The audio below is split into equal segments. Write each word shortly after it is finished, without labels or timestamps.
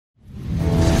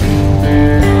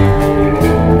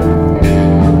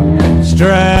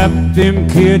Wrap them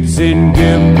kids and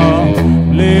give them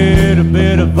a little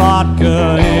bit of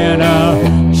vodka in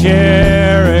a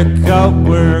cherry coke.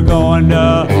 We're going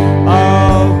to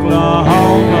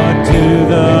Oklahoma to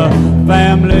the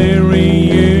family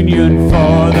reunion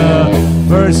for the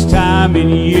first time in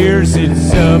years.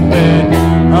 It's up at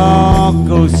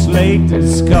Uncle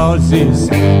Slayton's 'cause he's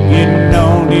getting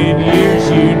on in years.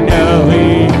 You know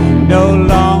he no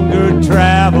longer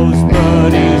travels,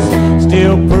 but he's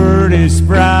still pretty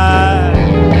spry.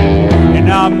 And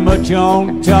not much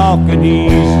on talking,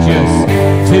 he's just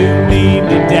too mean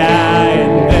to die.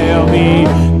 And they'll be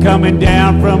coming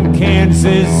down from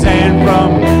Kansas and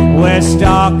from West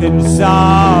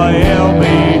Arkansas. It'll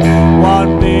be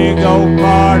one big old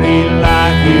party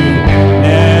like you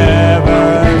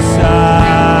never saw.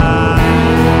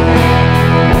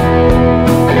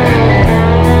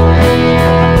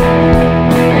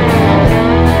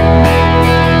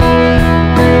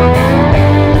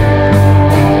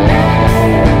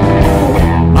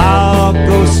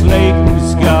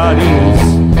 Slayton's got his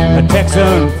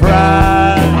Texan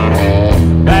pride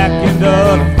back in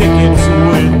the thickets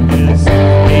with his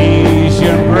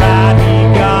Asian bride. He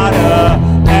got a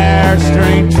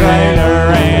Airstream trailer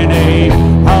and a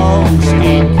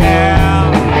Holstein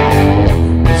cow.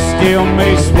 Still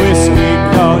makes whiskey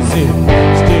 'cause it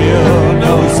still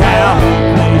knows how. He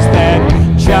plays that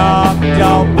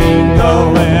Choctaw Bingo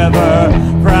every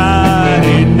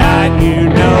Friday night. You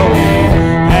know he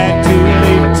had to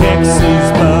leave Texas,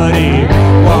 but he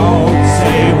won't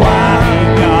say why. He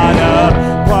got a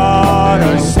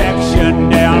water section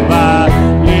down by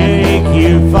Lake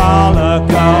Eufaula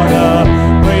called a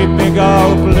great big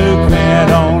old blue cat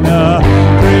on a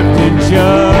drifting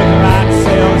jug. Mine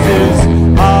sells his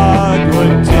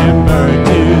hardwood timber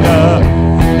to the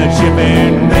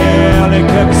shipping mill. He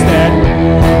cooks that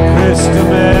crystal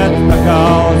meth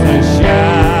because it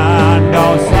shine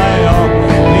don't sell.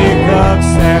 He cooks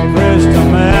that crystal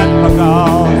meth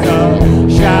because the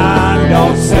shine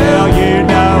don't sell. You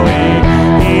know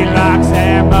he likes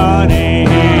that money.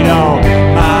 He don't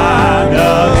mind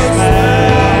the smell.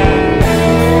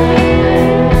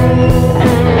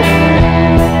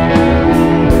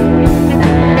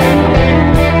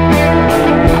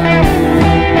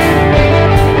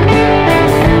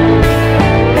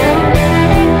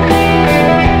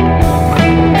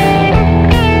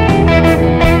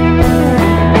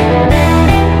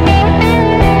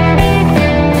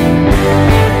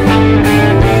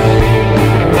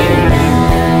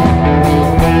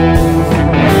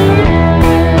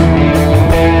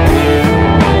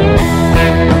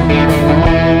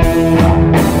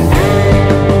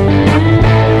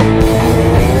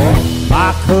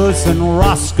 And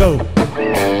Roscoe,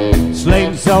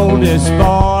 Slayton's oldest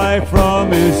boy,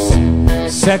 from his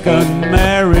second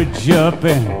marriage up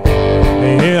in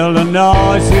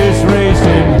Illinois, is raised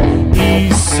in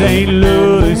East St.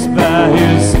 Louis by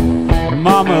his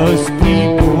mama's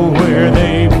people, where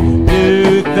they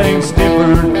do things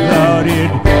different. Thought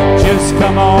he'd just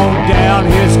come on down.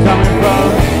 He's coming from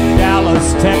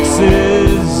Dallas,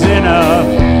 Texas in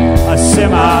a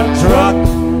semi-truck.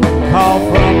 Call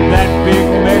from that big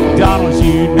McDonald's,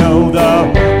 you know, the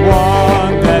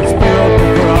one that's built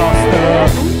across the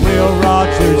Will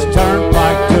Rogers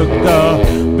Turnpike. Took the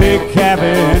big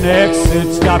cabin exit,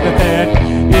 stopped at that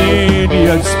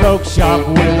Indian smoke shop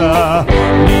with a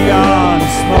neon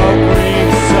smoke ring.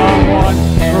 Someone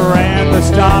ran the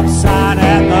stop sign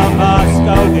at the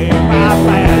Muscogee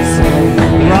bypass.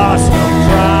 Roscoe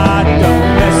tried to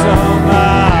mess him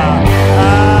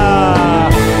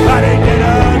up, but he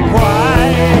didn't quite.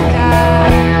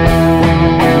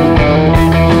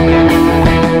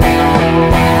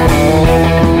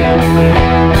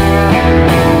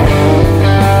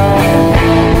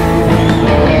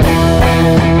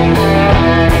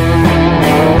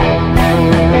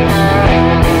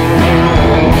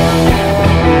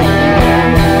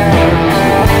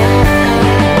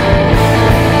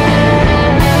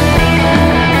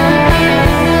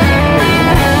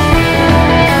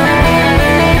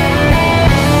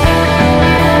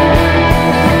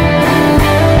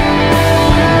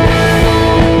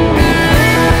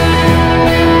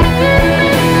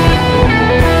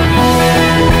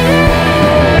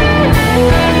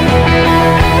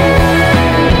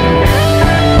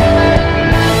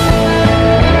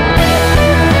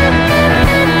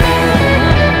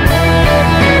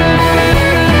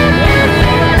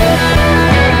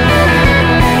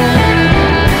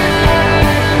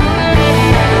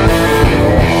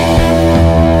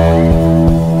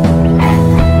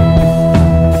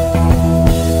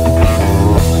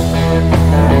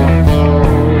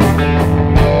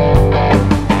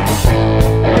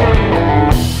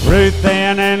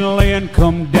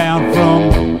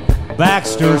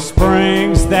 Baxter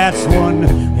Springs, that's one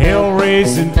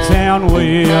hell-raising town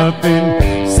way up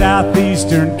in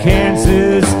southeastern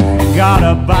Kansas. Got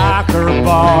a biker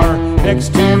bar next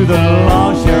to the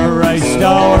lingerie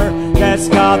store that's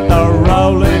got the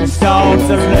Rolling Stones'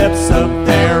 lips up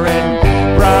there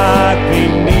in bright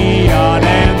pink neon,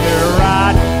 and they're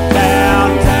right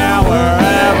downtown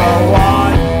wherever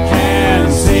one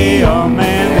can see them,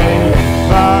 and they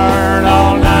burn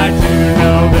all night, you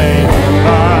know they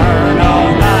burn all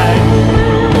night.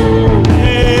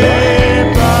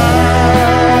 They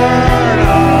burn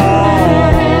all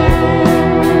night.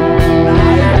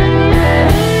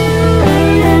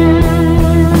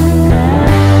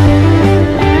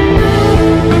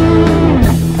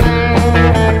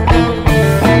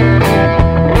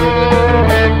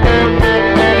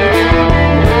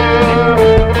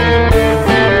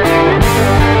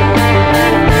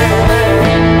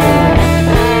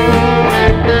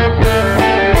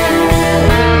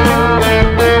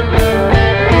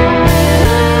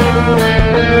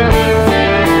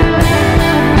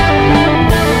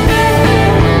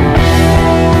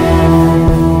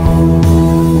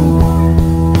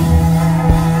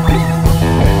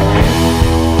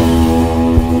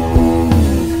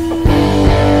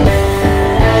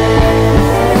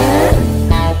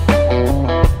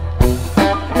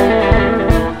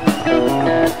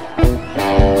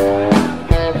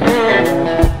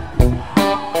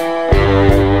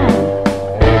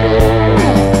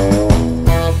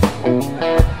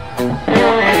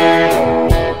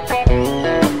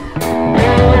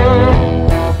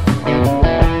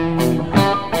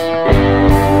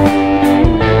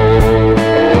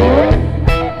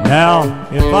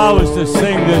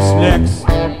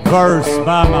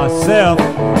 By myself,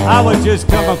 I would just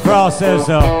come across as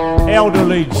an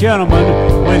elderly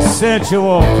gentleman with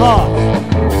sensual thoughts.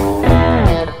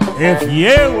 If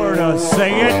you were to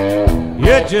sing it,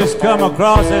 you'd just come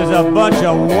across as a bunch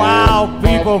of wild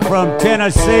people from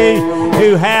Tennessee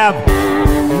who have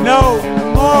no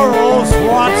morals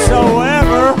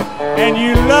whatsoever, and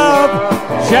you love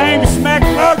Jame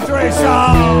McMurtry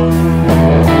songs.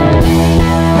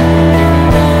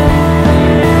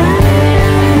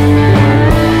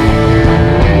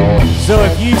 So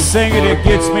if you sing it, it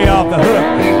gets me off the hook.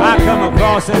 I come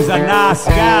across as a nice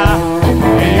guy,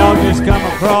 and y'all just come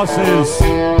across as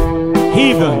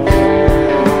heathens.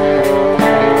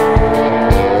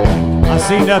 I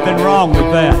see nothing wrong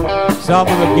with that, so I'm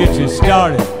gonna get you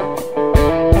started.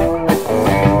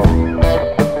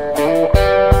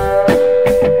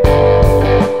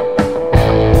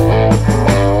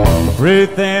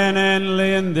 Ruth Ann and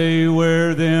Lynn, they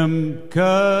wear them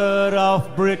cut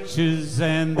off breeches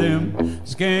and them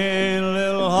skinny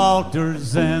little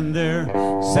halters, and they're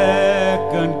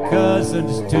second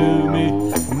cousins to me.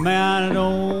 Man, I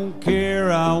don't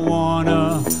care, I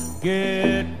wanna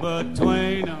get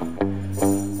between them.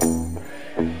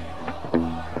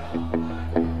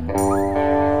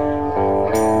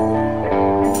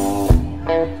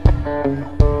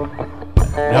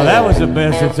 Now that was the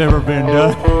best that's ever been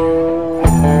done.